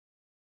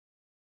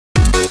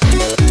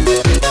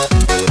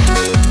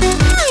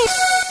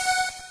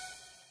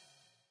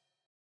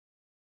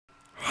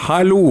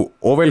Hallo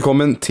og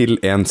velkommen til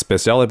en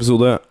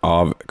spesialepisode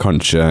av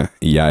Kanskje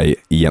jeg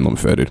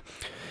gjennomfører.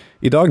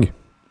 I dag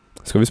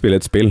skal vi spille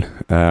et spill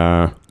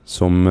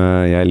som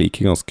jeg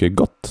liker ganske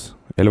godt.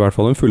 Eller i hvert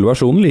fall den fulle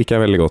versjonen liker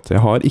jeg veldig godt.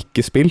 Jeg har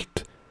ikke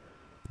spilt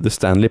The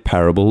Stanley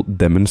Parable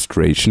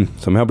Demonstration,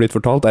 som jeg har blitt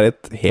fortalt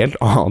et helt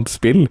annet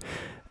spill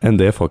enn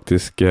det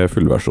faktisk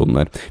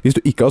fullversjonen Hvis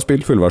du ikke har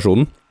spilt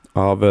fullversjonen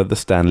av The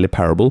Stanley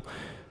Parable,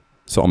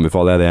 så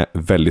anbefaler jeg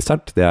det veldig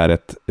sterkt. Det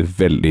et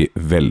veldig,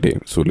 veldig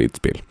solid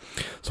spill.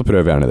 Så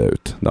prøv gjerne det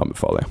ut, det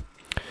anbefaler jeg.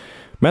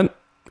 Men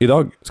i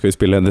dag skal vi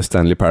spille The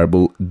Stanley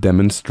Parable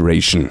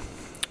Demonstration.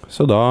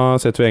 Så da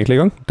setter vi egentlig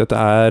i gang. Dette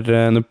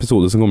en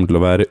episode som kommer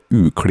til å være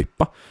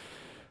uklippa.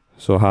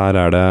 Så her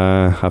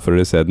får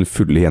dere se den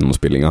fulle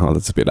gjennomspillingen av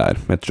dette spillet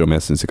her. Ettersom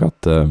jeg synes ikke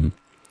at...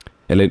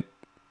 eller,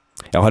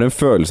 jeg har en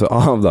følelse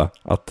av da,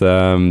 at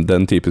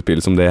den type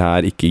spill som det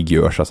her ikke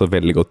gjør seg så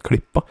veldig godt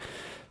klippa.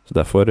 Så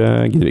derfor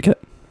gidder vi ikke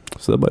det.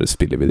 Så da bare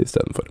spiller vi det I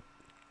stedet for.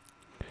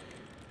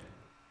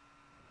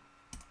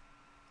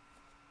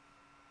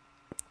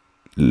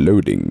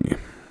 Loading.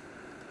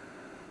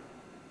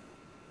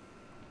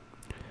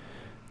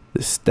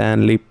 The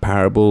Stanley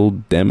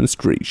Parable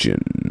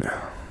Demonstration.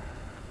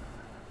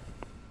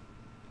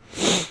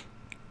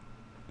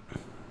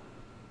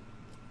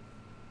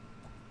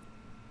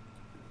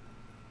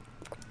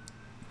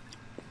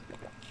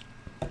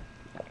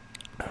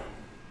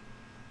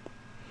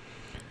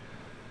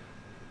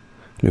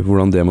 Lurer på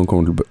hvordan demon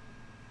kommer til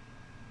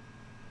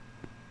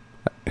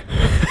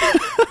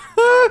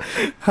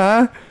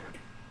Hæ?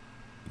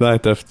 Det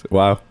tøft.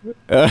 Wow.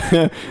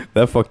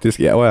 Det faktisk...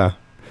 Ja.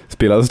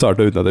 Spillet hadde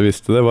startet uten at jeg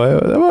visste det.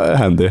 Det var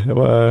handy. Det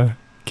var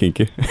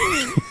kinky.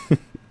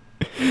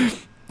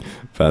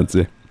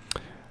 Fancy.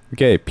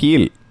 Ok,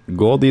 pil.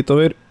 Gå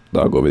ditover.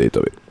 Da går vi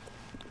ditover.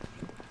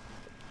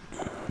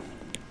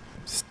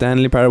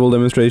 Stanley Parable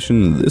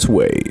Demonstration this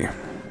way.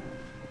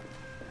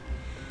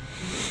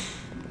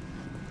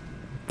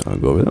 Da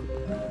går vi da.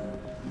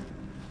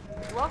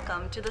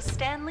 Welcome to the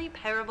Stanley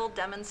Parable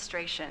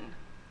Demonstration.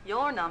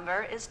 Your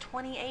number is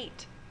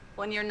 28.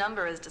 When your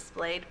number is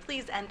displayed,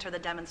 please enter the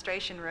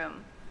demonstration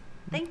room.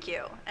 Thank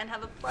you, and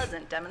have a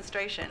pleasant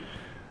demonstration.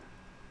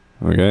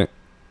 Ok.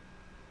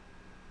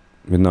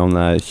 Mitt navn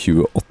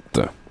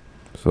 28.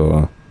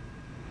 Så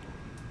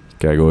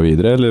skal jeg gå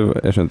videre, eller?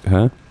 Jeg skjønte,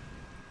 hæ?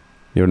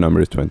 Your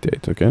number is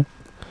 28, ok?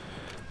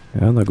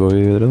 Ja, da går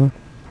vi videre da.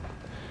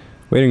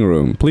 Waiting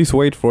room. Please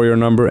wait for your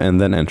number and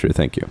then enter.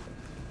 Thank you.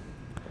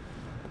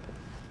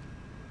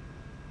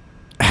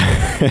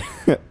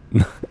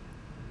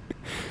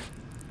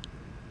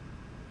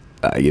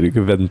 Jeg gidder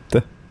ikke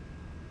vente.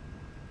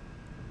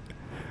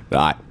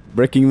 Nei.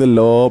 Breaking the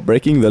law,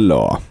 breaking the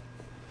law.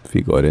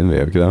 Vi går inn, vi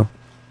gjør ikke det.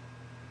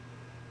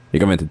 Vi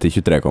kan vente til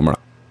 23 kommer da.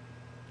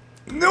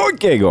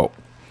 Ok, go!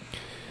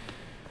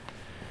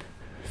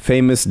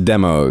 Famous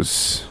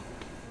demos.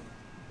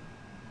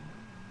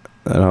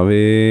 Der har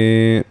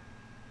vi...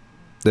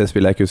 Det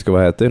spillet jeg ikke husker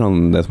hva heter.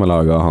 Det som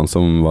laget han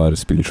som var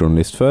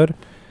spilljournalist før.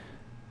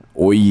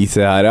 Oi, se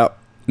her ja.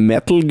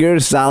 Metal Gear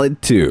Solid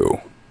 2.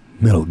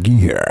 Metal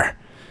Gear.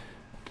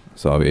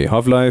 Så har vi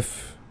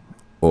Half-Life.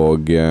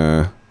 Og...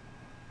 jeg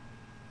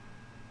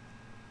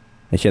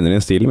kjenner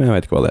en stil, men jeg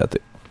vet ikke hva det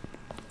heter.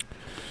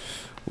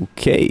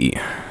 Ok.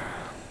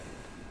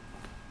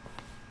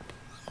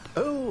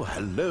 Oh,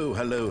 hello.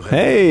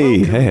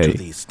 Hey, Welcome to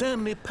the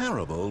Stanley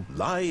Parable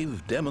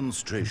live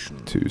demonstration.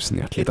 Tusen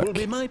hjertelig It will takk.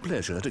 be my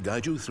pleasure to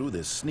guide you through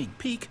this sneak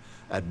peek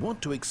at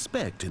what to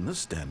expect in the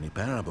Stanley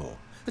Parable.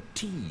 A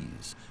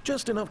tease,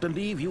 just enough to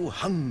leave you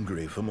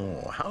hungry for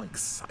more. How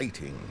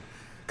exciting.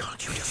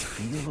 Can't you just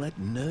feel that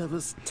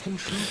nervous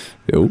tension?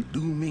 Jo.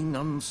 Looming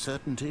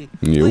uncertainty?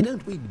 Jo. Why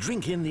don't we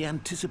drink in the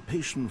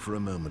anticipation for a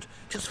moment,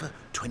 just for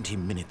 20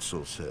 minutes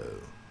or so?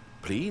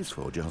 Please,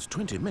 for just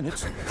 20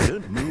 minutes,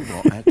 don't move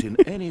or act in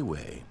any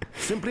way.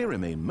 Simply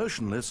remain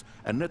motionless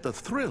and let the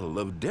thrill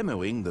of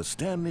demoing the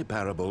Stanley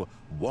Parable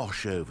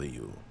wash over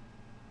you.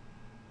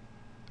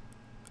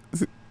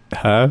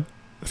 Hæ?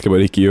 Skal jeg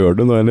bare ikke gjøre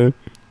det nå, eller?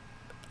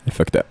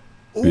 Fuck det.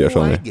 Vi gjør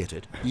sånn. I get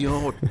it.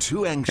 You're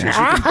too anxious.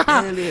 You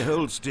can barely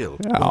hold still.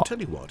 Ja. Well, tell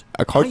you what.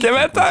 Jeg kan ikke I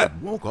think vente. we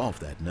should walk off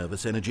that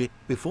nervous energy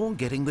before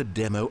getting the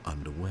demo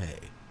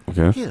underway.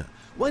 Ok. Here,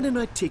 why don't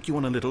I take you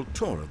on a little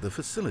tour of the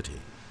facility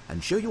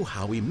and show you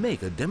how we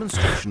make a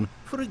demonstration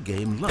for a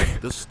game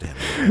like the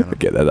Stanley Parable.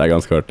 Ok, det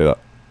ganske artig da.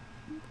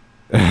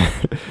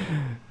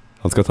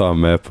 Han skal ta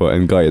med på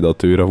en guidet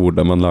tur av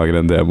hvordan man lager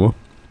en demo.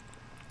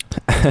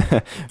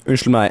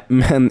 Unnskyld meg,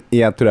 men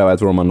jeg tror jeg vet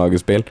hvordan man lager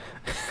spill.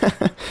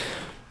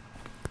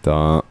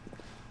 Da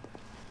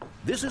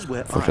This is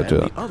where I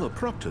fortsetter and vi the other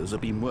proctors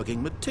have been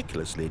working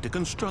meticulously to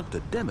construct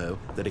a demo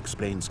that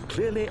explains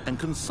clearly and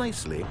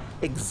concisely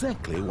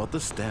exactly what the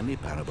Stanley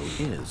Parable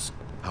is,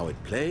 how it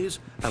plays,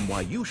 and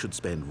why you should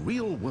spend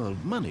real-world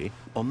money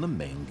on the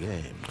main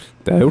game.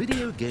 Det gjort.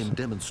 Video game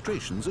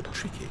demonstrations are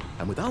tricky,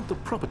 and without the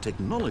proper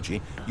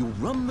technology, you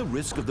run the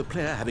risk of the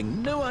player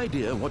having no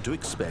idea what to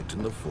expect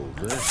in the full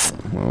version.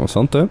 Det var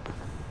sant det.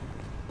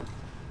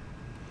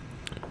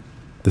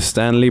 The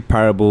Stanley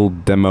Parable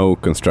Demo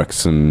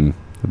Construction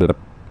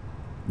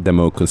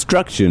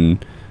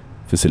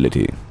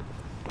Facility.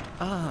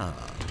 Ah,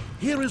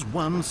 here is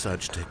one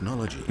such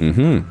technology.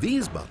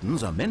 These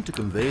buttons are meant to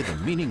convey the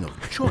meaning of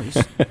choice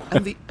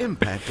and the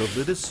impact of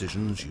the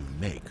decisions you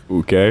make.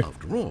 Okay.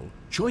 After all,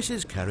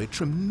 choices carry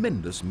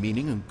tremendous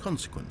meaning and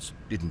consequence.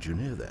 Didn't you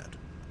know that?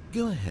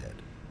 Go ahead.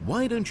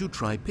 Why don't you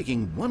try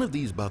picking one of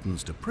these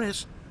buttons to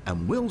press,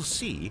 and we'll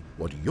see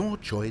what your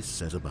choice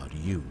says about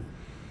you.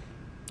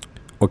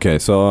 Ok,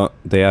 så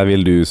det jeg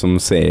vil du som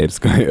seer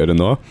skal gjøre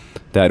nå,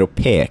 det å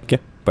peke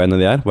på en av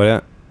de her.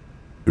 Bare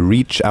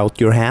reach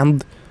out your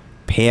hand,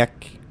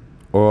 pek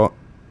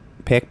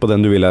på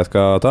den du vil jeg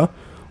skal ta,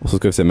 og så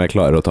skal vi se om jeg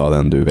klarer å ta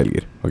den du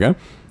velger. Ok?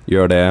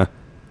 Gjør det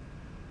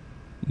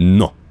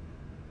nå.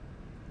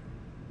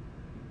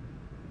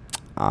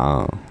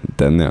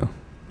 Den ja.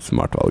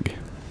 Smart valg.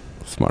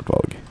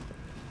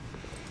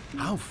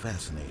 How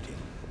fascinating.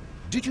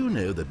 Did you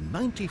know that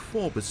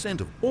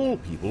 94% of all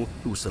people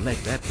who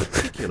select that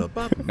particular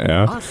button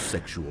are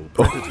sexual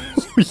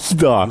predators? You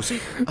see, our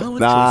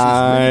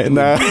choices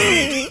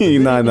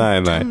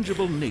the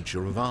tangible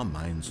nature of our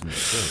minds and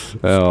souls.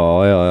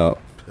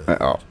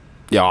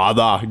 Ja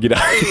da,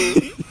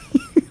 greit.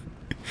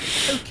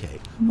 Okay,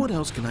 what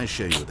else can I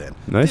show you then?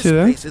 Nei, This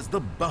place is the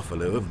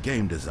buffalo of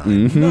game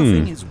design.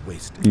 Nothing is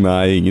wasted.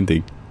 Nei,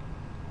 ingenting.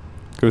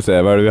 Skal vi se,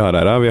 hva det vi har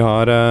her da? Vi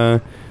har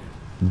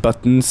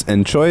buttons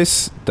and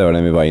choice. Det var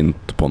den vi var inne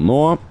på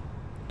nå.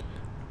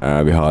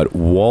 Vi har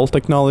wall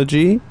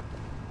technology.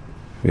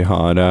 Vi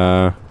har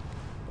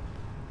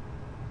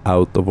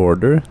out of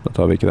order. Da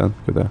tar vi ikke den.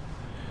 Skal vi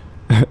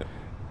se.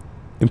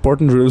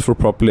 Important rules for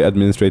properly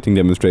administrating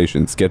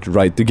demonstrations. Get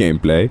right to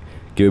gameplay.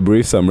 Give a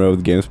brief summary of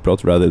the game's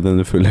plot rather than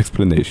a full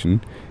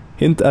explanation.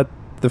 Hint at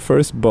the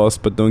first boss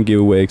but don't give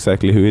away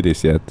exactly who it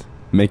is yet.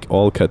 Make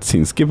all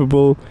cutscenes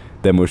skippable.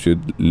 Demo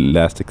should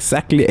last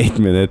exactly 8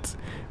 minutes.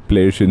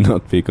 Players should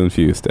not be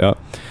confused. Ja.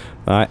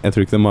 Nei, jeg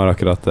tror ikke de har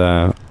akkurat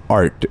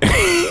art.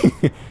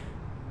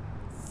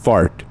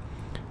 Fart.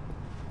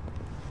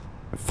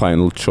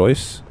 Final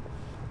choice.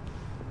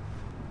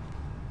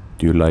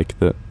 Do you like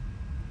the...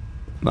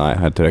 Nei,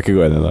 her tror jeg ikke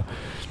gå inn i det.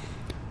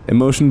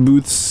 Emotion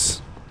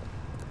boots.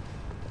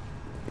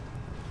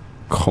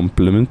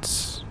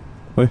 Compliments.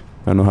 Oi,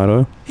 det noe her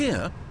også?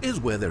 Here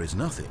is where there is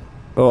nothing.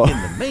 Oh. In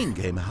the main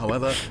game,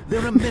 however,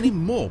 there are many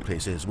more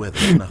places where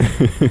there's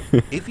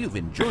nothing. If you've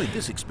enjoyed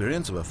this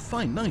experience of a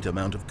finite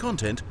amount of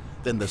content,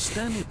 then the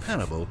Stanley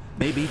Parable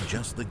may be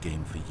just the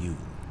game for you.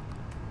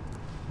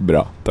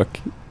 Bra, takk.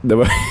 Det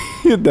var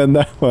den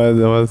der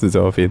synes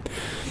jeg var fin.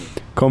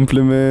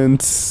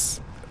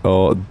 Compliments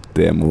og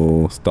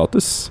demo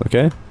status,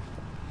 ok?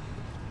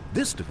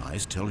 This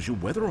device tells you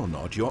whether or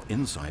not you're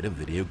inside a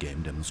video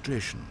game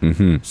demonstration.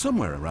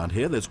 Somewhere around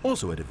here, there's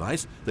also a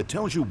device that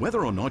tells you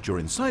whether or not you're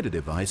inside a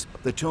device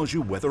that tells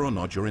you whether or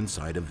not you're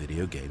inside a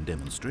video game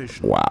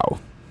demonstration. Wow.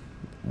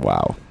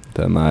 Wow.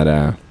 Den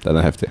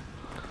heftig.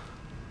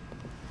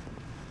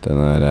 Den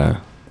er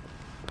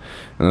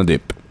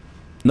dyp.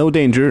 No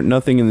danger,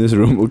 nothing in this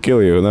room will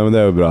kill you. Nei, men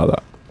det jo bra da.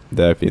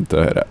 Det fint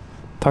å høre.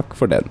 Takk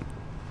for den.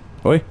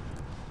 Oi,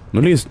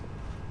 nå lys.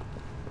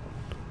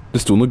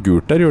 Det sto noe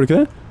gult der, gjorde det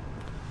ikke det?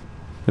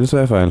 Eller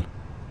så jeg feil?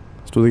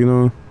 Stod det ikke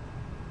noe...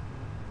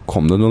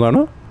 Kom det noe der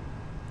nå?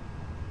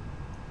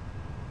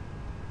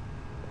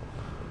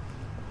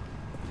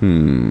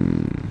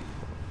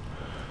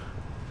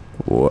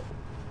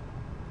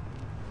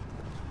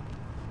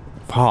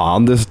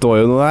 Faen, det står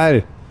jo noe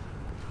der!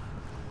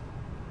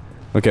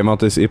 Ok,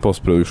 Mattis, i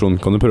postproduksjon,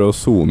 kan du prøve å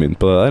zoome inn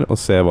på det der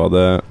og se hva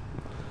det...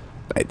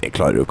 Nei, det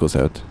klarer du ikke å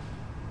se ut.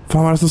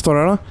 Faen, hva det som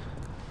står der da?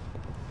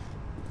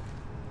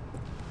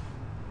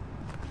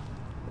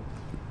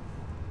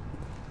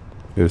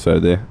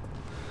 Urettferdig.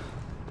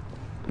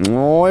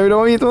 Jeg vil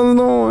ha vite hva det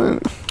nå.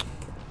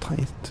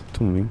 Teit,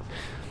 tungving.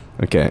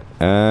 Ok,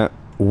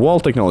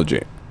 wall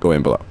technology. Gå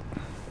inn på det.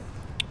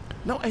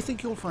 Now, I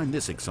think you'll find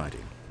this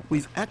exciting.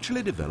 We've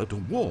actually developed a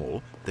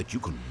wall that you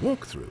can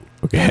walk through.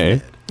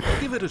 Okay.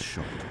 Give it a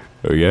shot.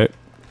 Okay.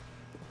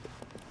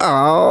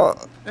 Oh.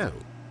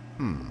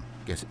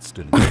 Guess it's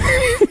still in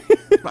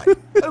Right.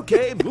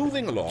 Okay,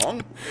 moving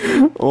along.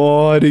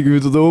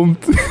 Herregud, så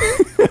dumt.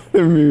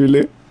 Det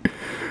mulig.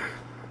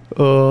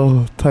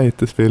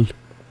 Teite spill.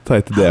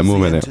 Teite demo,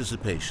 mener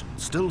jeg.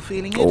 Still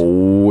feeling it?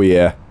 Oh,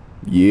 yeah.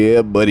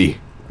 Yeah, buddy.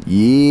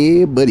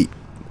 Yeah, buddy.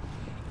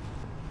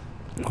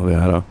 Hva har vi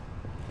her da?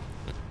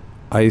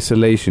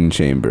 Isolation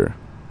chamber.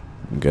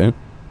 Ok.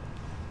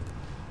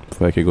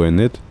 Får jeg ikke gå inn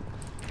dit?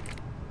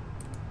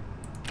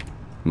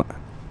 Nei,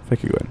 får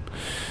jeg ikke gå inn.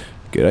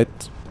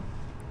 Greit.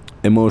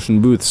 Emotion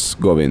booths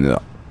går vi inn i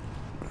da.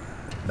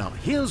 Now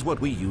here's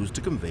what we use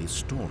to convey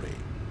story.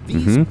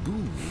 These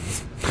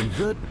booths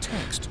convert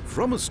text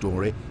from a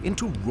story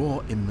into raw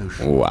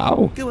emotion.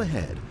 Wow. Go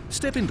ahead,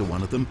 step into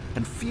one of them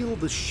and feel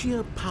the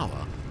sheer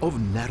power of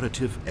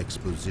narrative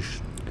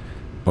exposition.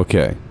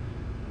 Ok.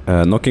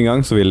 Nok en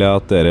gang så vil jeg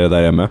at dere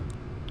der hjemme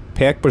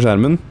pek på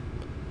skjermen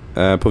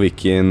på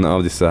hvilken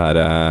av disse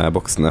her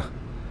boksene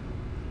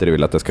dere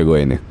vil at jeg skal gå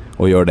inn i.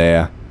 og gjør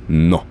det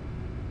nå.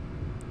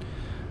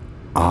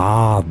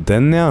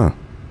 Den ja.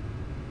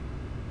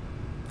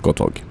 Godt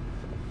valg.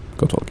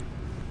 Godt valg.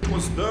 It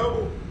was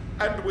though,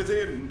 and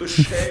within the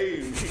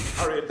shame he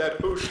carried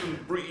that ocean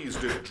breeze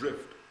did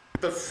drift.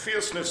 The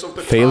fierceness of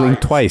the Failing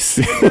tides, twice.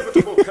 the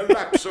inevitable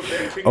collapse of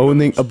their kingdoms,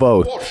 Owning a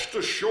boat. washed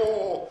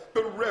ashore,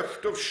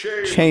 bereft of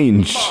shame,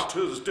 Change.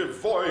 martyrs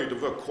devoid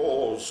of a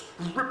cause,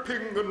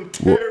 ripping and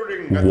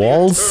tearing at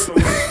walls? the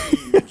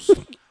eternal seas.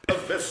 A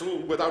vessel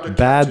without a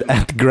Bad captain,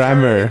 at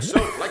grammar. carrying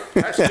itself like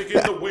plastic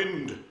in the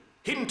wind,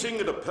 hinting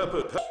at a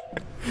purpose.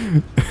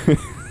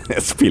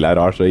 Spillet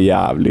rar så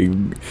jævlig.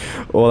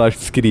 Det er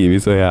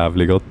skrivet så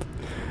jævlig godt.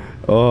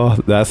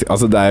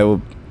 Det er jo,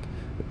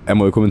 jeg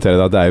må jo kommentere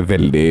det at det er jo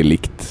veldig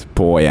likt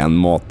på en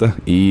måte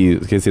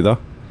skal jeg si da,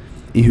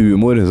 i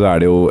humor så er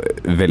det jo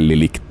veldig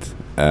likt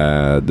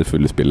det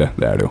fulle spillet,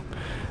 det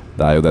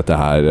er jo dette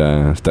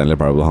her Stanley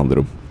Parable handler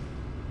om,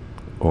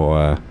 å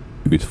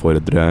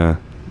utfordre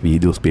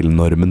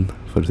videospillnormen,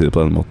 for å si det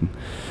på den måten.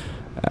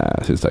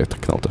 Jeg synes det er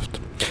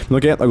knalltøft. Men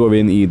ok, da går vi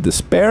inn i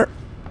Despair.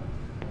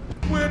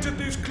 Where did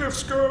these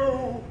cliffs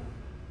go?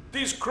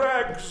 These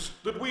crags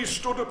that we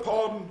stood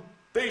upon,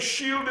 they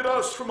shielded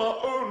us from our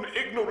own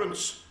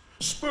ignorance,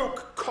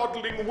 spoke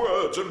coddling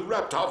words and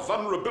wrapped our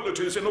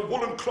vulnerabilities in a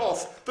woolen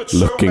cloth that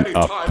Looking so many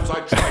up. times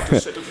I tried to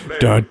set aflame.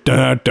 Da,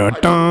 da, da,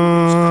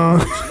 da.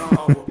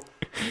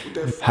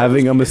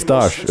 Having a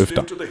moustache. Uff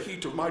da. Into the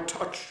heat of my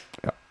touch.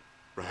 Ja.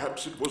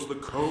 Perhaps it was the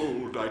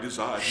cold I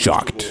desired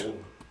Shocked. most of all.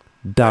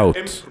 Doubt.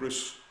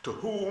 Empress to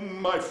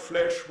whom my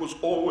flesh was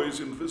always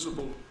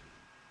invisible.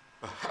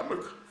 A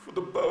hammock for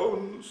the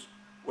bones,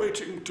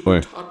 waiting to Oi.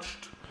 be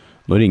touched.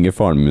 Nå ringer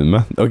faren min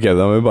meg. Ok,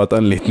 da må vi bare ta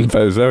en liten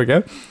pause,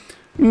 ok?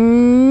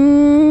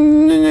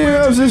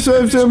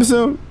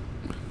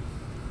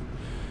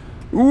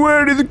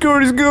 Where did the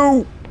Curtis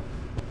go?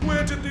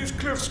 Where did these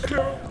cliffs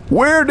go?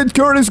 Where did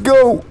Curtis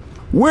go?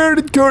 Where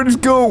did Curtis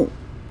go?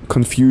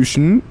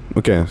 Confusion.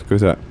 Ok, skal vi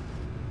se.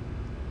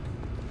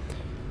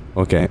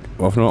 Ok,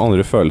 hva for noen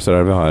andre følelser er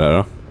det vi har her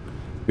da?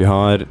 Vi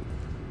har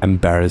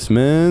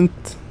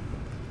embarrassment,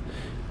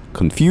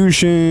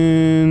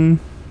 confusion.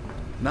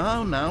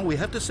 Now, we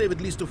have to save at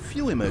least a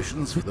few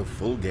emotions for the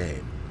full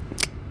game.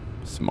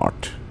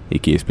 Smart.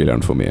 Ikke gi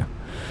spilleren for mye.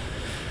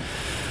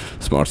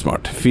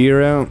 Smart.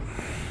 Fear,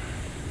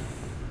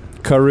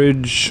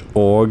 courage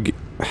og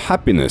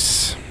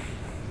happiness.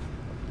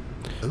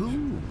 Oh,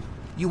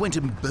 you went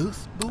in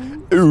both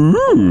balls?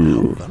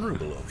 Ooh. How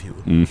vulnerable of you.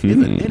 If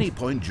at any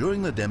point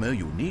during the demo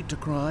you need to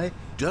cry,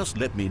 just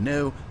let me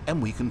know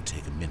and we can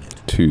take a minute.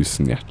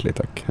 Tusen hjertelig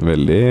takk.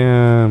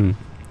 Veldig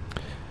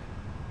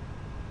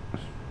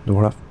det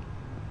var det.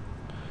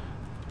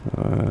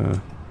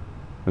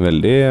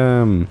 Veldig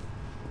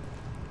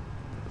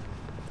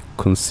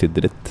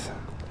considerate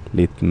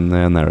liten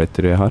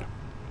narrator jeg har.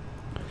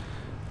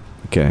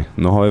 Ok,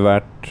 nå har vi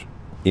vært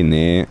inne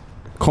i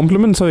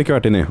compliments har vi ikke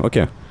vært inne i. Ok,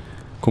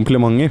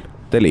 komplimenter,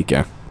 det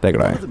liker jeg. Det er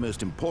glad One i. of the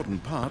most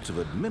important parts of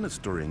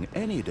administering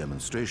any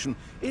demonstration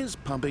is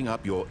pumping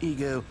up your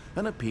ego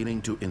and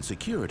appealing to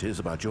insecurities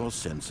about your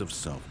sense of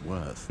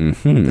self-worth.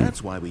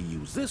 That's why we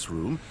use this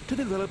room to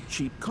develop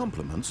cheap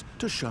compliments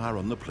to shower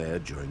on the player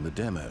during the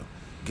demo.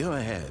 Go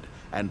ahead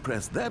and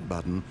press that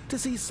button to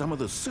see some of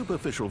the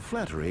superficial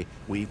flattery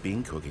we've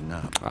been cooking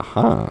up.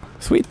 Aha,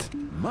 sweet.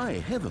 My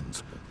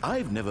heavens,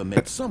 I've never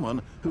met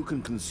someone who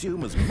can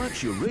consume as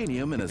much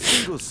uranium in a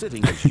single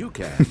sitting as you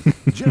can.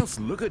 Just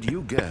look at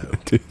you go.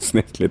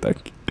 Tusen hjertelig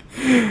takk.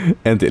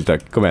 En til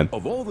takk, kom igjen.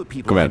 Of all the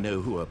people Come I on.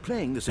 know who are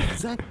playing this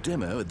exact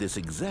demo at this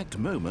exact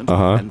moment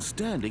and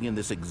standing in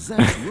this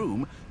exact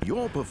room,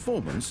 your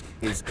performance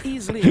is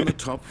easily in the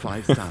top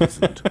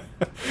 5,000.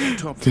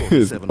 Top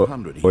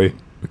 4,700 even. Oi,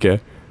 ok.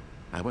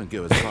 I won't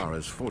go as far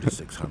as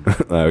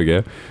 4,600. Nei,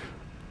 ok.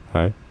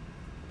 Hei.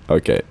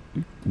 Ok.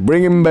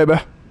 Bring him, baby.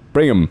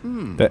 Bring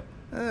him.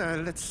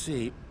 Let's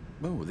see.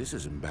 Oh, this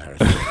is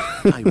embarrassing.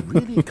 I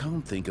really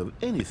can't think of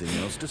anything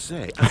else to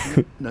say.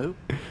 No,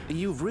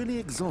 you've really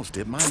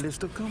exhausted my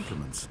list of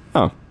compliments.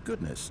 Oh.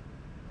 Goodness,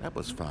 that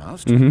was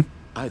fast.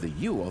 Either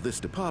you or this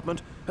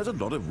department has a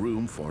lot of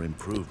room for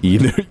improvement.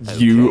 Either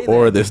you Okay,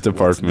 or then, this what's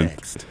department.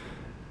 next?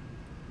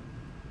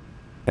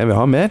 Jeg vil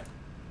ha mer.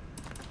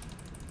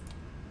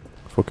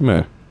 Får ikke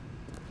mer.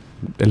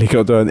 Jeg liker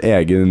at du har en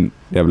egen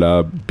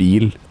jævla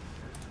bil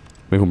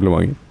med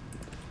komplimenter.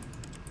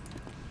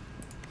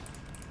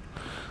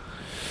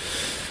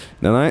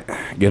 Nei,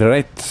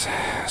 greit.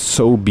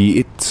 So be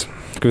it.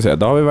 Skal vi se,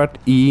 da har vi vært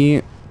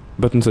i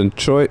Buttons and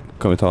Troy.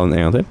 Kan vi ta den en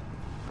gang til?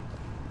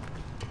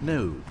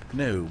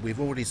 No, we've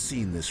already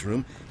seen this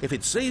room. If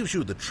it saves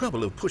you the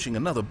trouble of pushing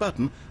another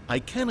button, I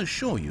can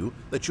assure you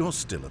that you're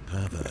still a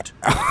pervert.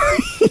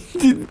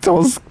 Din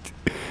tosk.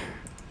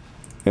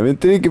 Jeg vil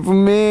trykke på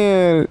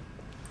mer.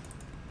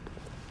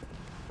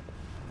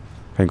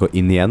 Kan jeg gå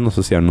inn igjen, og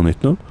så sier han noe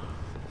nytt nå?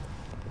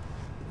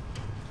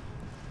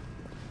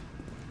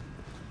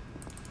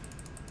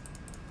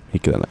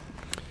 Ikke denne.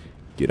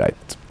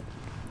 Greit.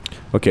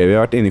 Ok, vi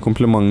har vært inne i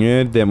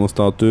komplimenter,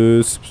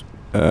 demostatus,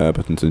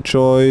 buttons and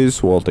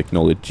choice, wall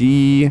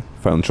technology.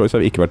 Found choice har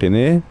vi ikke vært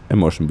inne i.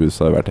 Emotion boost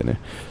har vi vært inne i.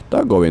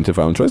 Da går vi inn til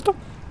found choice da.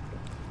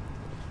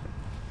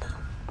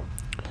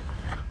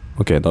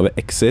 Ok, da har vi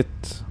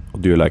exit.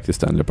 Og do you like the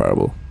Stanley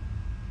Parable?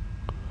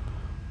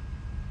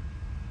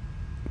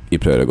 Vi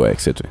prøver å gå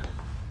exit, vi.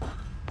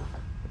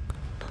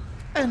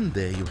 And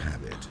there you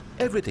have it.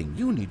 Everything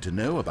you need to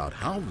know about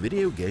how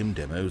video game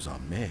demos are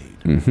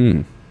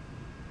made.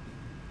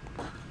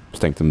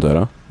 Stengte den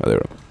døra? Ja, det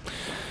gjør det.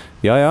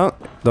 Ja,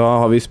 da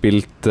har vi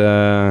spilt...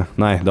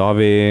 nei, da har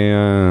vi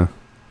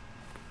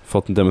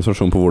fått en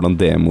demonstrasjon på hvordan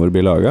demoer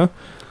blir laget.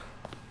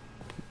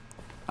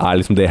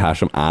 Liksom det her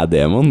som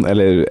demoen,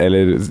 eller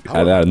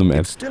det noe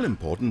mer? It's still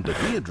important that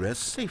we address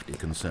safety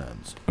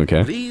concerns.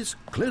 Okay. Please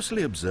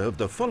closely observe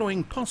the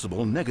following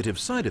possible negative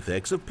side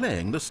effects of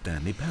playing the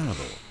Stanley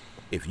Parable.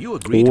 If you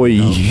agree to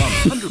become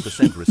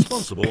 100%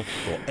 responsible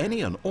for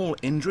any and all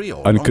injury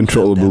or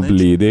uncontrollable damage,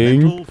 bleeding,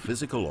 mental,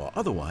 physical or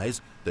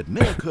otherwise, that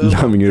may occur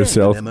loving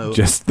yourself demo,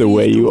 just the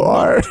way you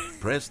are.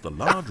 Press the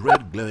large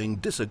red glowing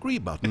disagree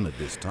button at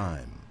this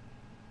time.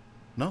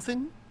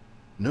 Nothing?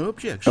 No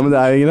objection? Ja, men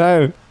det ingen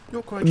her.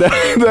 You're quite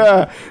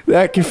sure.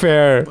 Det ikke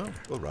fair. Well,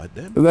 all right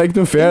then. Det ikke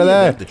noe fair, In the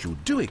det. event that you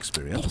do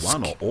experience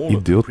one or all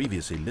of the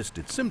previously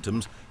listed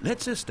symptoms,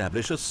 let's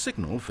establish a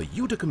signal for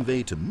you to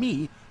convey to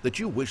me that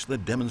you wish the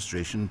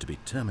demonstration to be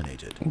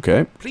terminated.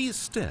 Okay. Please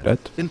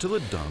step into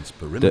the dance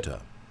perimeter.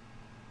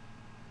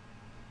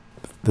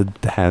 The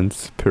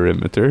dance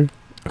perimeter.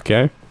 Ok.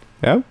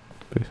 Ja.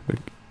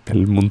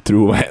 Eller må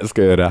tro hva jeg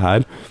skal gjøre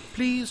her.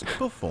 Please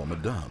perform a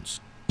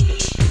dance.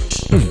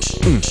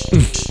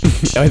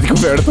 Jeg vet ikke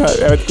hvorfor jeg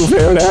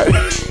gjør det her.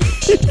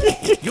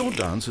 Your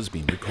dance has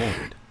been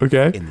recorded.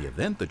 Okay. In the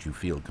event that you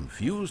feel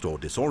confused or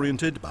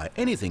disoriented by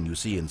anything you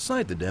see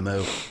inside the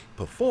demo,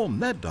 perform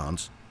that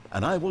dance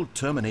and I will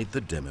terminate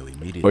the demo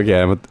immediately.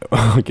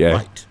 Okay.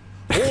 Right.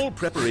 All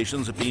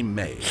preparations have been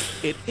made.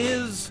 It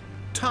is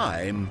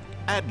time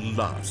at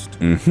last.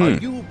 Are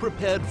you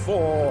prepared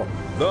for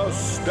the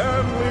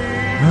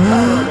Stanley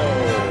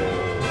Parable?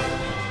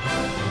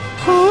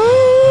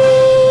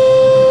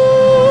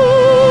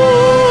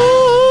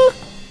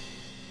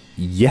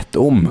 Gjett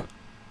om.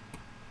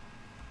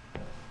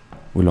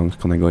 Hvor langt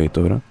kan jeg gå hit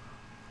over da?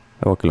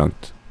 Det var ikke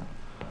langt.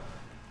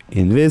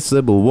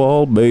 Invisible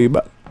wall, baby.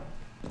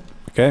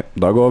 Ok,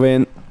 da går vi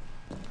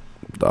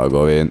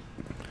inn.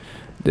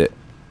 Det...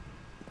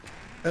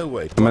 Oh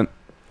wait, Men...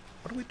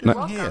 what are we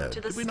doing here? Welcome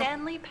to the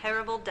Stanley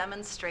Parable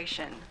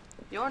demonstration.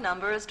 Your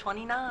number is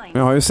 29.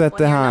 Jeg har jo sett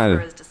det When your her.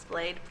 number is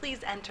displayed,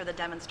 please enter the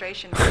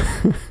demonstration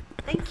room.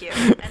 Thank you,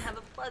 and have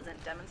a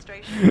pleasant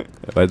demonstration.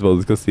 Jeg vet hva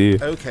du skal si.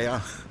 Okay,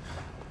 I'm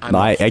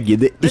Nei, jeg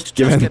gidder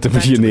ikke vente på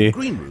 29.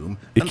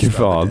 Ikke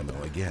faen.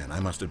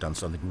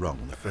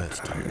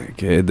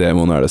 Ok,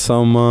 demoen det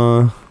samme.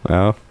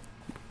 Ja,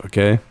 ok.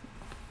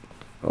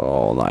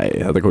 Åh nei,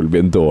 det kommer til å bli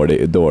en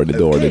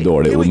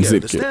dårlig ond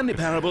sirkel.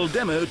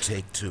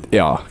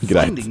 Ja,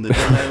 greit.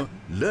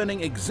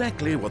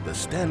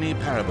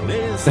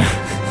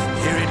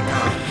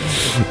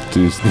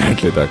 Tusen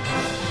hjertelig takk.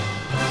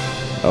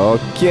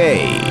 Ok.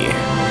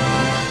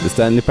 The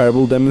Stanley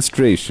Parable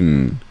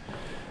demonstration.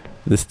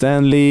 The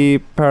Stanley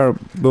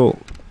Parable.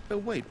 Oh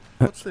wait,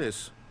 what's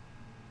this?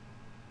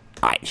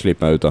 Nei,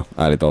 slipp meg ut da,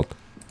 ærlig talt.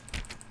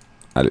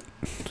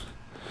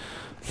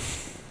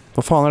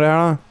 Hva faen det her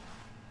da?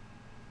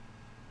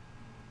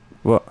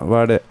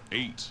 Hva det?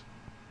 8.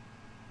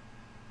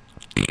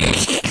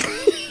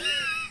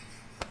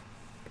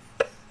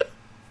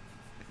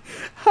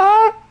 Hæ?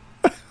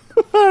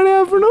 Hva det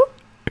her for noe?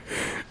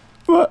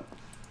 Hva?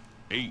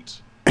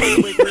 8.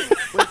 Wait.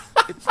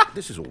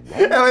 This is all wrong.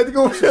 Jeg vet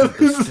ikke om jeg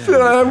synes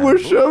det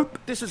morsomt.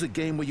 This is a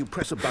game where you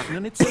press a button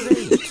and it's an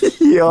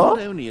 8. Ja.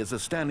 Not only is the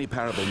Stanley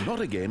Parable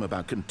not a game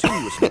about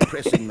continuously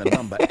pressing the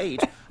number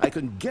 8, I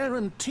can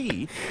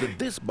guarantee that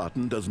this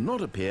button does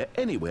not appear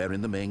anywhere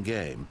in the main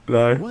game.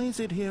 Nei. Why is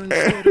it here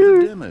instead of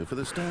the demo for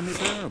the Stanley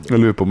Parable? Jeg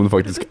lurer på om det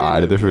faktisk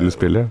i det fulle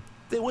spillet.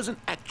 There was an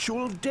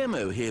actual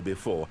demo here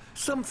before.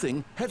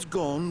 Something has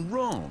gone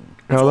wrong.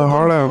 Ja, det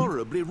har det.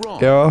 Horribly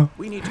wrong. Ja.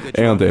 We need to get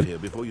En you gang out of til. here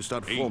before you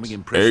start forming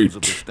impressions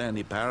of the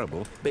Stanley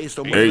Parable based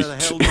on whatever the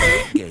hell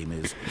the game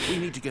is. We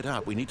need to get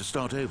out. We need to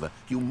start over.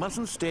 You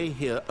mustn't stay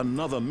here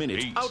another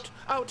minute.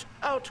 Out.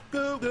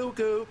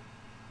 Go.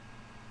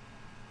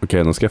 Ok,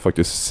 nå skal jeg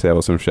faktisk se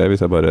hva som skjer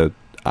hvis jeg bare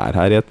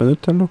her i 1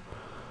 minutt eller noe.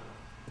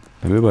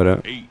 Jeg vil bare...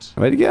 8.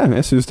 Jeg vet ikke,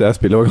 jeg synes det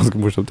spillet var ganske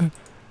morsomt.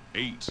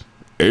 8.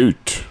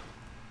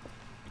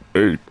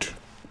 8.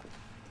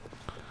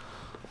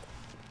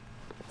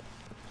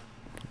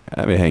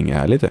 Jeg vil henge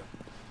her litt, jeg.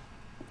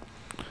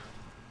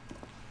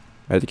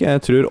 Jeg vet ikke,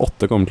 jeg tror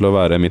 8 kommer til å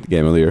være mitt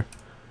Game of the Year.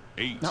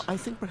 8. Now, I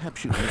think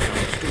perhaps you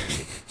misunderstood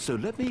me, so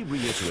let me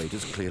reiterate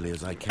as clearly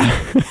as I can.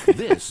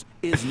 This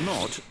is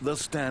not the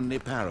Stanley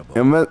Parable.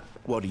 Ja, men...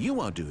 What you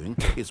are doing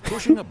is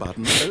pushing a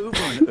button over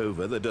and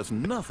over that does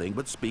nothing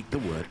but speak the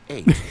word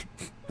 8.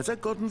 Has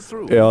that gotten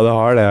through? Ja, det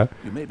har det.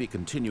 You may be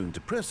continuing to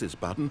press this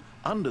button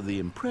under the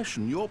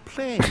impression you're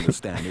playing the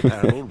Stanley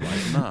Parable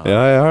right now. Ja,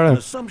 jeg har An det.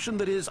 assumption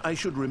that is, I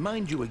should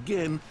remind you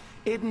again,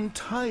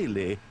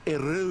 entirely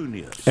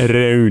erroneous.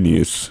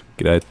 Erroneous.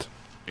 Greit.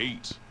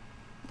 8.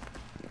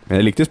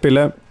 Jeg likte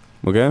spillet.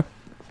 Ok?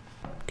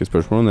 Ikke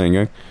spørsmål om det en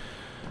gang.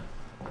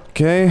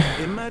 Ok.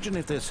 Imagine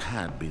if this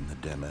had been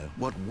the demo.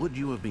 What would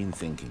you have been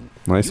thinking?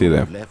 I see you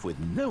that. are left with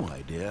no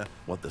idea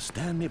what the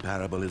Stanley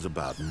Parable is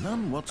about.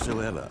 None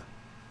whatsoever.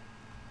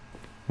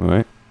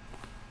 Nei.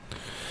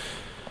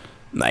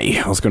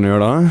 Nei, hva skal den gjøre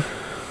da?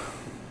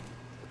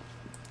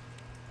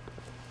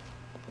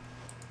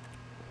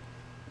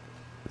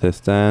 The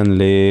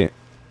Stanley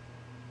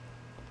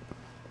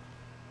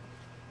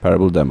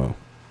Parable Demo.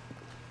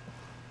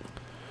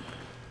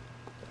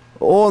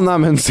 Nei,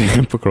 men se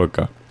på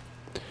klokka.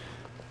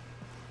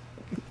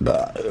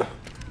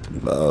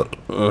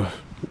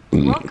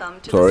 Welcome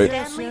to Sorry.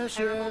 the Stanley Yes,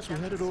 Parable we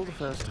had it all the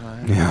first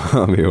time.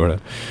 Ja, vi gjorde det.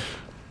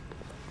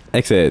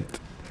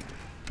 Exit.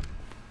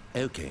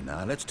 Okay,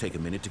 now let's take a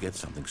minute to get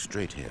something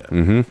straight here.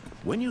 Mhm.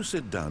 When you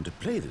sit down to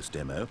play this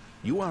demo,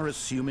 you are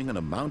assuming an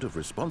amount of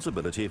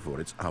responsibility for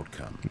its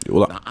outcome. Jo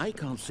da. Now, I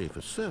can't say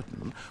for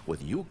certain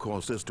whether you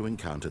caused us to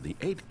encounter the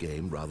 8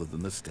 game rather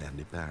than the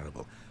Stanley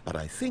Parable, but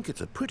I think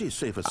it's a pretty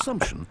safe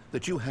assumption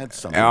that you had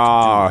something to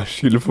Ja, do with it.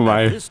 skyld på At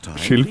meg. this time,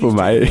 Skyld på please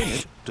take a meg.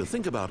 minute to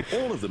think about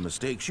all of the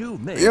mistakes you've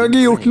made Jeg har in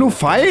ikke gjort playing noe this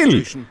feil.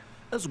 demonstration,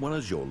 as well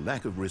as your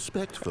lack of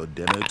respect for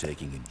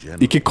demo-taking in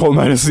general. Ikke kom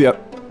her og si at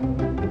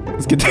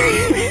skal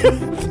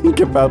think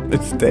about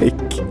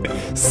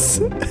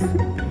mistakes.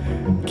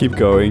 Keep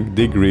going.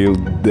 Dig real.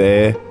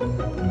 Det.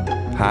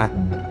 Hæ?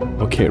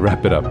 Ok,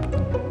 wrap it up.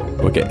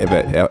 Ok,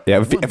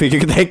 jeg fikk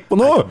ikke tenkt på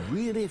noe! I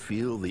really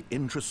feel the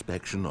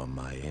introspection on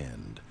my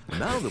end.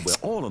 Now that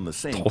we're all on the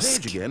same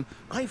Tosk. page again,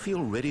 I feel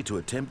ready to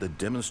attempt the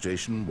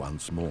demonstration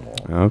once more.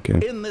 Okay.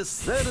 In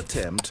this third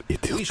attempt,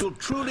 we shall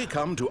truly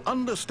come to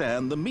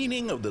understand the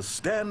meaning of the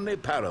Stanley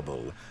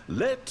Parable.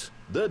 Let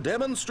the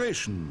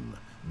demonstration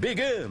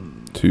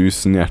begin.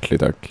 Tusen hjertelig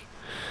takk.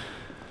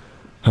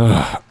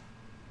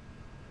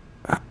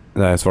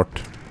 Det er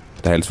svart.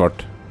 Det er helt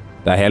svart.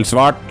 Det er helt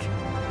svart!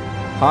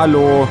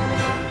 Hallo!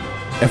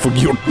 Jeg får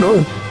ikke gjort noe!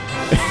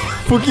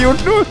 Jeg får ikke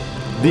gjort noe!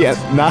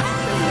 Nei.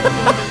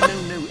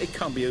 No, it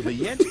can't be over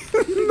yet.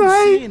 You didn't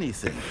see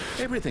anything.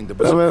 Everything that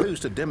was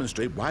supposed to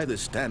demonstrate why the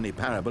Stanley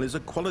Parable is a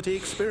quality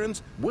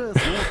experience worth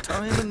your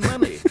time and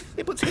money.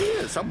 It was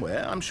here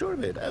somewhere, I'm sure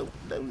of it. Oh,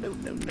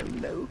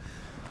 no.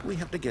 We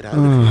have to get out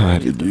of here. We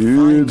have to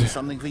find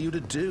something for you to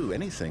do,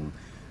 anything.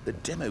 The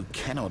demo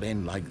cannot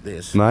end like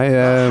this. Nei,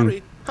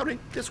 Hurry,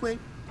 this way.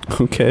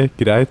 Ok,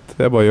 greit.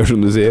 Jeg bare gjør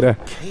som du sier, jeg.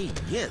 Okay,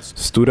 yes.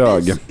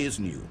 Storage. This is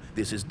new.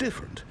 This is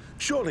different.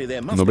 Surely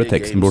there must Nå be ble a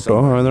teksten game borte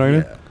også, har jeg somewhere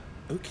draget?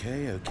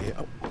 here. Okay.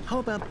 Oh, how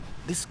about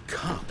this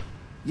cup?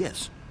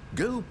 Yes,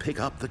 go pick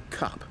up the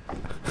cup.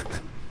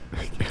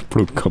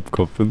 Plukk opp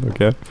koppen,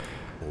 ok. All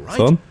right.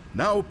 Sånn.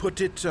 Now put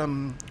it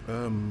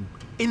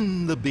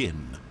in the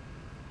bin.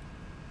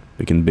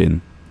 Hvilken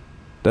bin?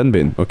 Den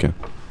bin, ok.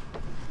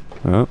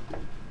 Ja.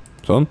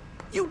 Sånn.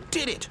 You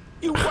did it.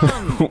 You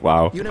won.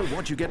 Wow. You know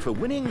what you get for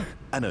winning?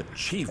 An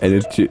achievement.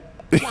 Energy.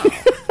 Wow.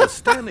 The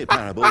Stanley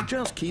Parable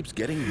just keeps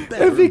getting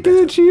better Jeg fikk and en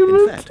better.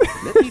 achievement. In fact,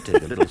 let me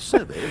take a little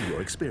survey of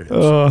your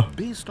experience.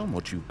 Based on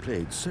what you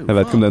played so Jeg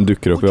vet ikke om den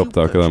dukker opp i would you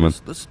opptaket da, men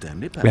purchase the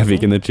Stanley jeg fikk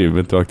Parable? en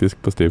achievement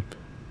faktisk på Steam.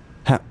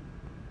 Hæ?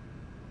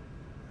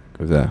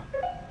 Skal vi se.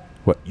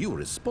 You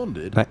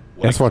responded. Nei,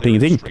 jeg svarte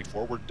ingenting.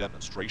 Straightforward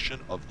demonstration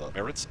of the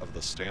merits of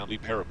the Stanley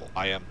Parable.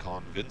 I am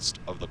convinced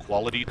of the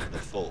quality of the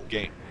full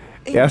game.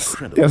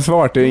 Incredible. Jeg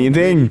svarte You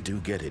ingenting. really do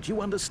get it.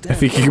 You understand. Jeg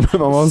fikk ikke med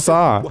meg hva han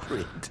sa.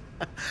 Worried.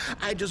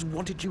 I just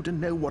wanted you to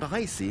know what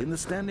I see in the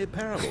Stanley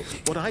Parable.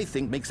 What I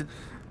think makes it,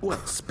 well,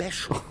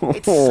 special.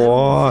 It's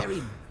so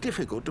very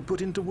difficult to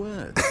put into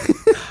words.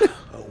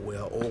 Oh,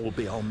 we're all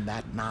beyond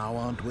that now,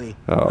 aren't we?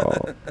 Ja.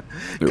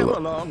 Come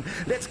along.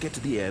 Let's get to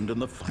the end and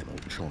the final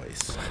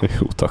choice.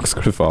 Jo, takk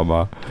skal du faen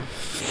meg.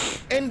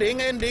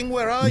 Ending,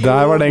 where are you?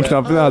 Der var den Where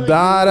knappen, ja. are you?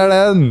 Der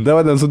er den! Det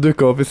var den som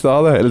dukket opp i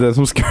stedet. Eller den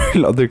som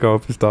skulle ha dukket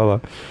opp i stedet.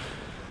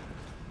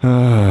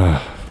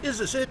 Is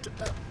this it?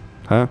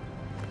 Hæ?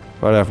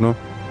 Hva er det for noe?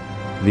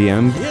 The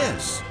end?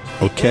 Yes.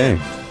 Ok.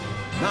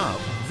 Now,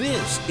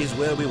 this is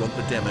where we want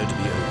the demo to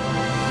be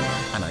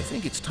over. And I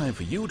think it's time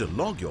for you to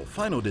log your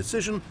final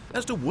decision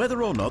as to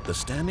whether or not the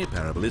Stanley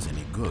Parable is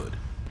any good.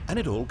 And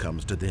it all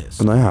comes to this.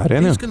 Den er her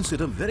igjen, ja. Please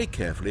consider very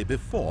carefully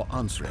before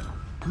answering.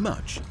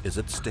 Much is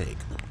at stake.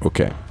 Ok.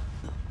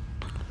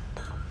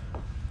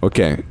 Ok.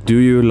 Do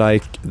you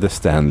like the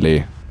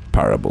Stanley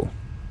Parable?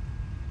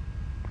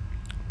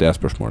 Det er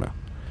spørsmålet.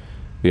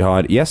 Vi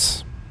har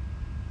yes,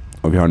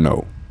 og vi har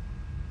no.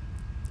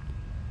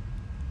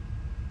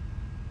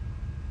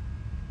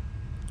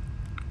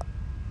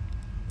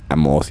 Jeg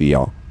må si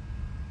ja.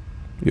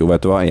 Jo,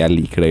 vet du hva? Jeg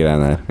liker det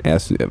greiene her.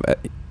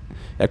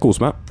 Jeg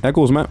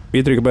koser meg.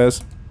 Vi trykker på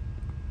yes.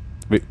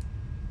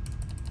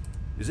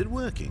 Is it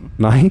working?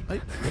 Nei.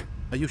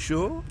 Are you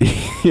sure?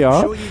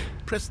 Ja. Sure you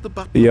pressed the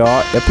button? Ja,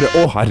 jeg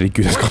prøver...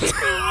 herregud, jeg skal...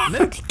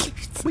 No,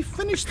 we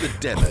finished the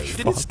demo.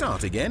 Did it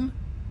start again?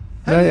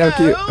 Nei, jeg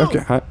har ikke... Hello? Ok,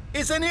 her.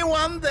 Is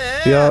anyone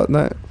there? Ja,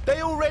 nei.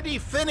 They already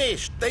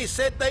finished. They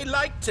said they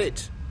liked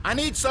it. I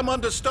need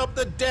someone to stop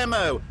the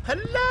demo.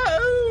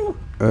 Hello?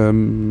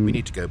 We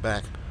need to go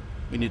back.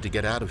 We need to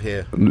get out of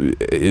here.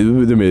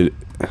 Det blir...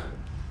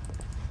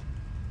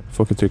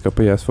 Får ikke trykket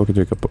på yes, får ikke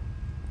trykket på...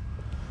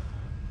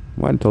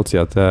 Må jeg talt si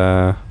at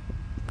jeg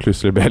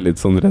plutselig ble litt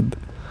sånn redd.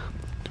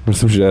 Hva er det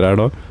som skjer her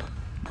nå?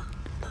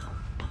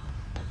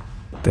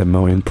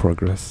 Demo in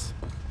progress.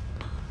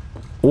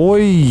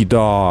 Oi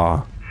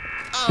da!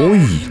 Oi!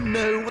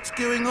 No, what's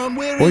going on?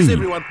 Where is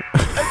everyone?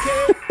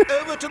 Okay,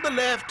 over to the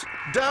left.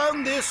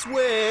 Down this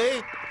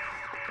way.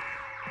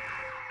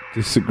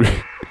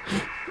 Disagree.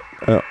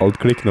 Alt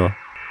klikk nå.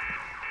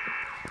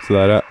 Så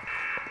der er...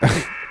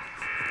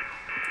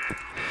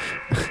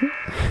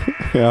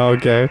 Ja,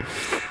 ok.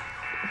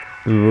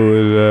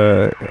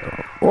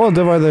 Hvor...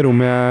 det var det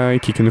rommet jeg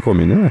ikke kunne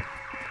komme inn i det.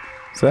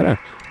 Så er det.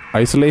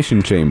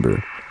 Isolation chamber.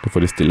 Du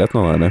får i stillhet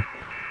nå, der.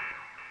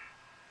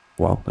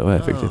 Wow, det var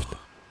effektivt.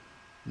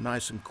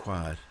 Nice and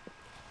quiet.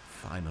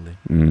 Finally.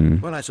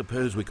 Well, I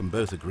suppose we can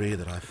both agree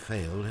that I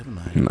failed, haven't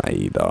I?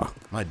 Nei da.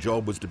 My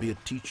job was to be a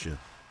teacher,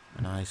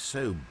 and I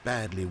so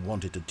badly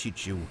wanted to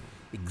teach you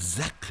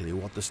exactly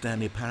what the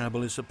Stanley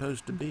parable is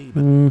supposed to be,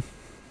 but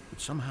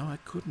somehow I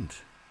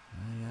couldn't.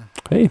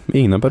 Hei,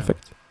 ingen er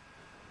perfekt.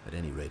 At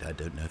any rate, I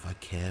don't know if I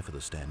care for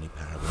the Stanley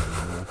parable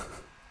anymore.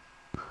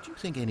 Do you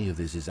think any of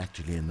this is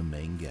actually in the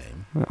main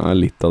game? Ja,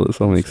 litt av det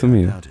samme, ikke så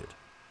mye.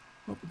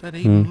 What would that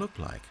even look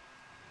like?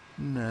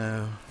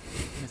 No,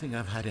 I think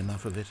I've had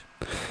enough of it.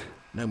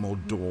 No more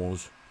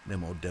doors, no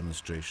more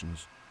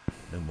demonstrations,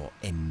 no more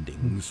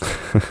endings.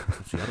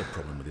 That's the other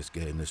problem with this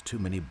game, there's too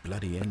many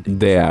bloody endings.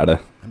 Det er det.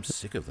 I'm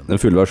sick of them. Den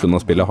fulle versjonen av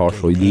spillet har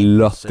så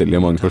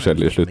latterlig mange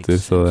forskjellige slutter,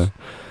 så det...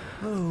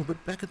 Oh, but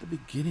back at the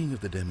beginning of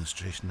the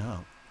demonstration,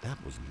 now, that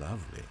was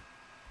lovely.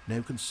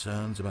 No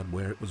concerns about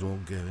where it was all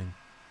going.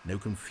 No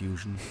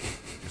confusion.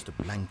 Just a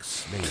blank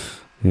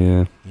slate.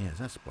 Yeah. Yes,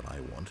 that's what I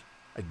want.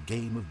 A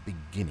game of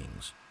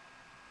beginnings.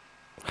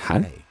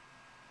 Hæ? Hey.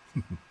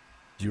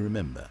 Do you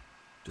remember,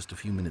 just a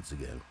few minutes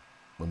ago,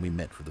 when we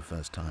met for the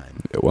first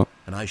time? Jo.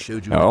 And I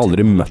showed you Jeg har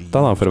aldri møtt deg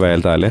da, for å være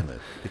helt ærlig.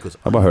 Jeg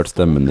har bare hørt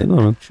stemmen din, da,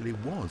 men... Actually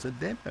was a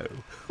demo.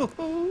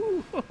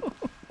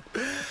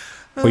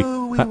 Oi,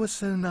 Oh, we hæ? were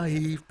so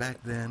naive back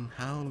then.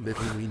 How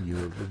little we knew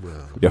of the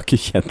world. Vi har ikke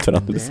kjent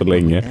hverandre så And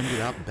then lenge. we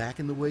ended up back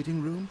in the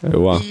waiting room,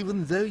 Jo.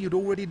 even though you'd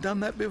already done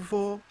that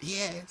before.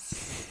 Yes,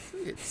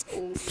 it's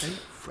all so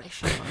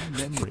fresh in my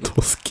memory.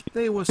 Tosk.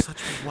 They were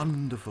such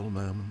wonderful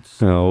moments.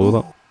 Jo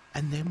da.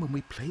 And then when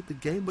we played the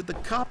game with the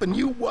cup and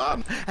you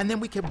won, and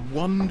then we kept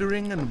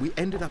wandering and we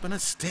ended up in a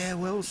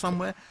stairwell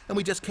somewhere and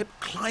we just kept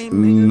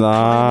climbing and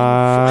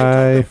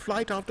climbing,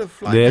 flight after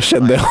flight. Det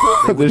skjedde,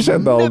 det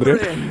skjedde aldri.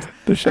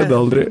 Det skjedde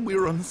aldri. And we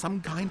were on some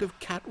kind of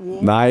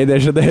catwalk. Nei,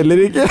 det skjedde heller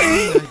ikke.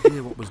 No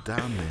idea what was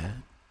down there.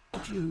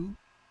 Did you?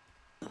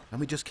 And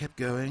we just kept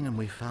going and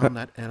we found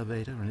that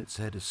elevator and it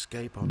said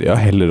escape on. Det har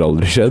heller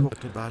aldri skjedd.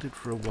 Talked about it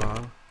for a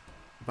while.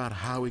 About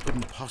how we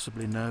couldn't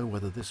possibly know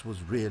whether this was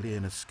really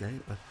an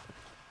escape,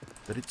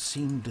 but it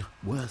seemed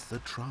worth a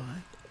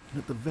try. And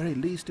at the very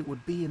least it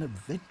would be an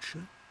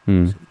adventure. So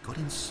we got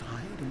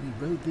inside and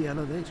we rode the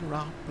elevator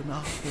up and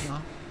up and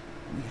up.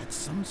 And we had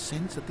some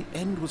sense that the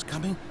end was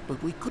coming,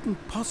 but we couldn't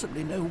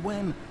possibly know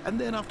when. And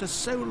then after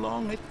so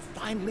long it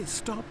finally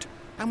stopped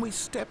and we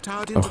stepped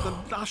out into the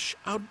lush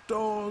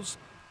outdoors.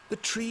 The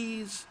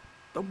trees,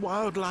 the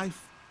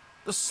wildlife,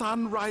 the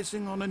sun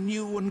rising on a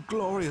new and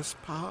glorious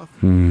path.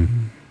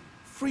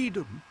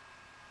 Freedom.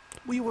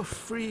 We were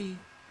free.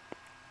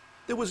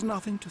 There was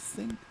nothing to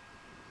think,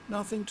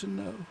 nothing to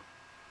know.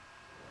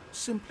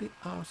 Simply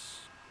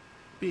us,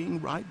 being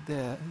right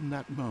there in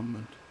that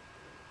moment.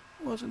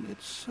 Wasn't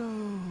it so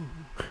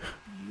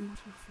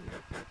beautiful?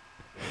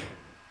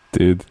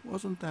 Dude.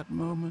 Wasn't that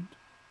moment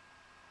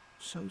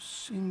so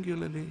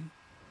singularly,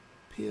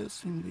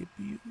 piercingly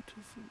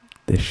beautiful?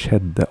 Det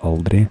skjedde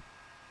aldri.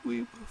 We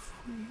were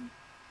free.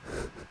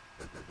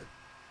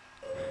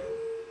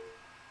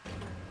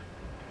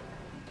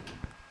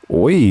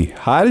 Oi,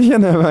 her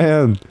kjenner jeg meg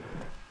igjen.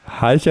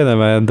 Her kjenner jeg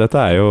meg igjen.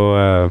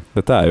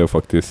 Dette er jo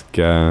faktisk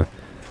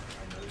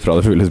fra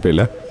det fulle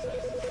spillet.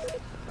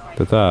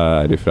 Dette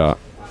er ifra...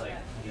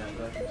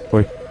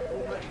 Oi.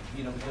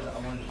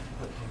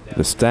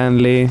 The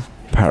Stanley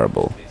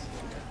Parable.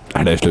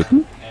 Er det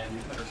slutten?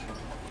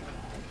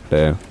 Det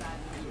er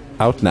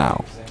out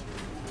now.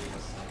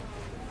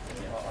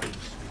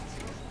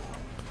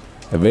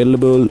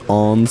 Available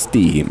on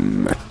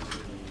Steam.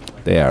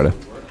 Det er det.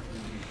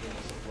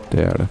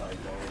 Det er det.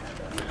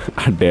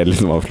 Er det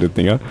liksom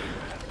avslutninga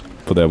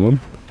på demoen?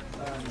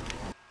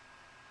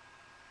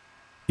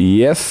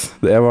 Yes,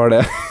 det var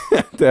det.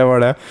 Det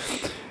var det.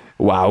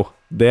 Wow.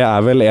 Det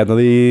er vel en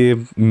av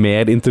de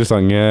mer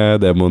interessante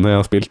demoene jeg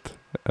har spilt,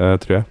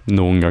 tror jeg,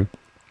 noen gang.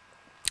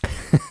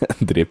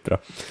 Dritbra.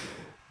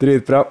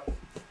 Dritbra.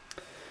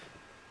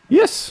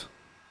 Yes!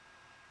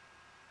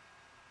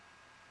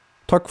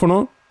 Takk for nå.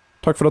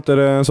 Takk for at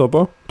dere så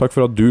på. Takk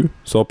for at du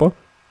så på.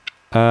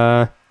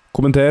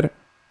 Kommenter,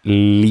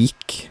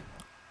 lik,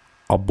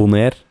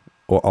 abonner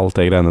og alt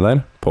det greiene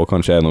der på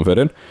Kanskje Jeg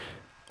Gjennomfører.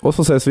 Og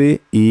så ses vi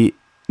i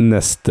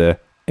neste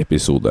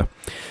episode.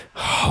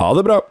 Ha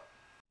det bra!